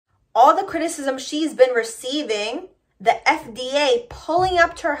all the criticism she's been receiving, the FDA pulling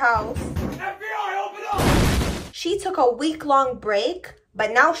up to her house. FBI, open up! She took a week-long break,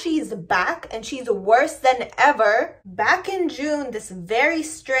 but now she's back and she's worse than ever. Back in June, this very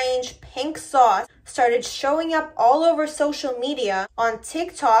strange pink sauce started showing up all over social media on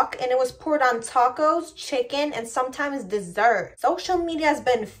TikTok, and it was poured on tacos, chicken, and sometimes dessert. Social media has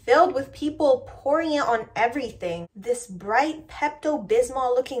been filled with people pouring it on everything. This bright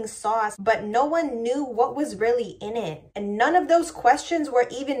Pepto-Bismol looking sauce, but no one knew what was really in it. And none of those questions were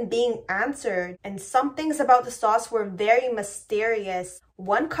even being answered. And some things about the sauce were very mysterious.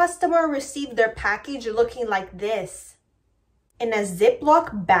 One customer received their package looking like this, in a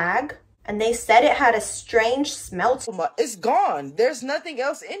Ziploc bag, and they said it had a strange smell to it. It's gone. There's nothing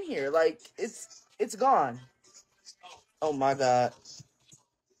else in here. Like, it's gone. Oh my God.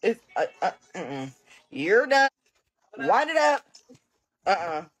 You're done. Wind it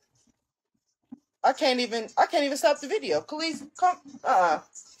up. I can't even stop the video. Please come.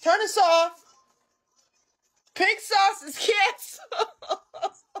 Turn this off. Pink sauce is kids.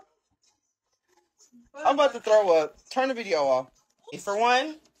 I'm about to throw up. Turn the video off. For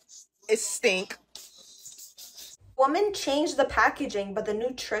one, it stink. Woman changed the packaging, but the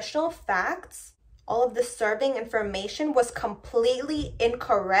nutritional facts, all of the serving information was completely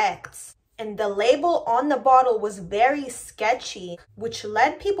incorrect. And the label on the bottle was very sketchy, which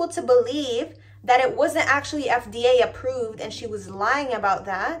led people to believe that it wasn't actually FDA approved, and she was lying about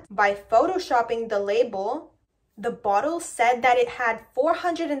that by photoshopping the label. The bottle said that it had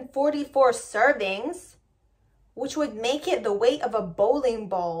 444 servings, which would make it the weight of a bowling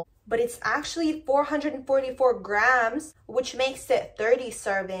ball. But it's actually 444 grams, which makes it 30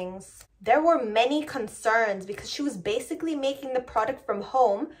 servings. There were many concerns because she was basically making the product from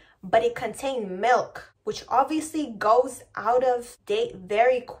home, but it contained milk, which obviously goes out of date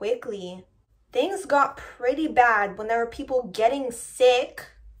very quickly. Things got pretty bad when there were people getting sick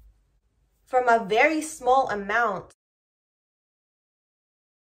from a very small amount.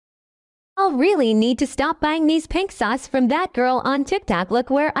 I'll really need to stop buying these pink sauce from that girl on TikTok. Look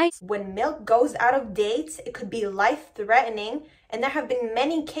where When milk goes out of date, it could be life-threatening, and there have been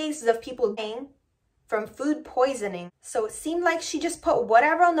many cases of people dying from food poisoning. So it seemed like she just put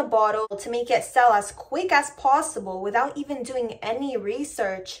whatever on the bottle to make it sell as quick as possible without even doing any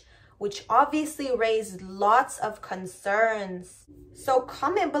research, which obviously raised lots of concerns. So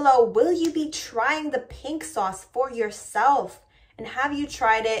comment below, will you be trying the pink sauce for yourself? And have you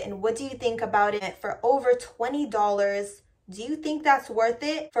tried it, and what do you think about it? For over $20, do you think that's worth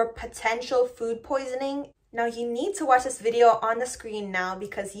it for potential food poisoning? Now you need to watch this video on the screen now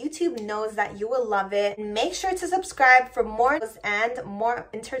because YouTube knows that you will love it. Make sure to subscribe for more and more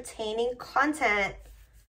entertaining content.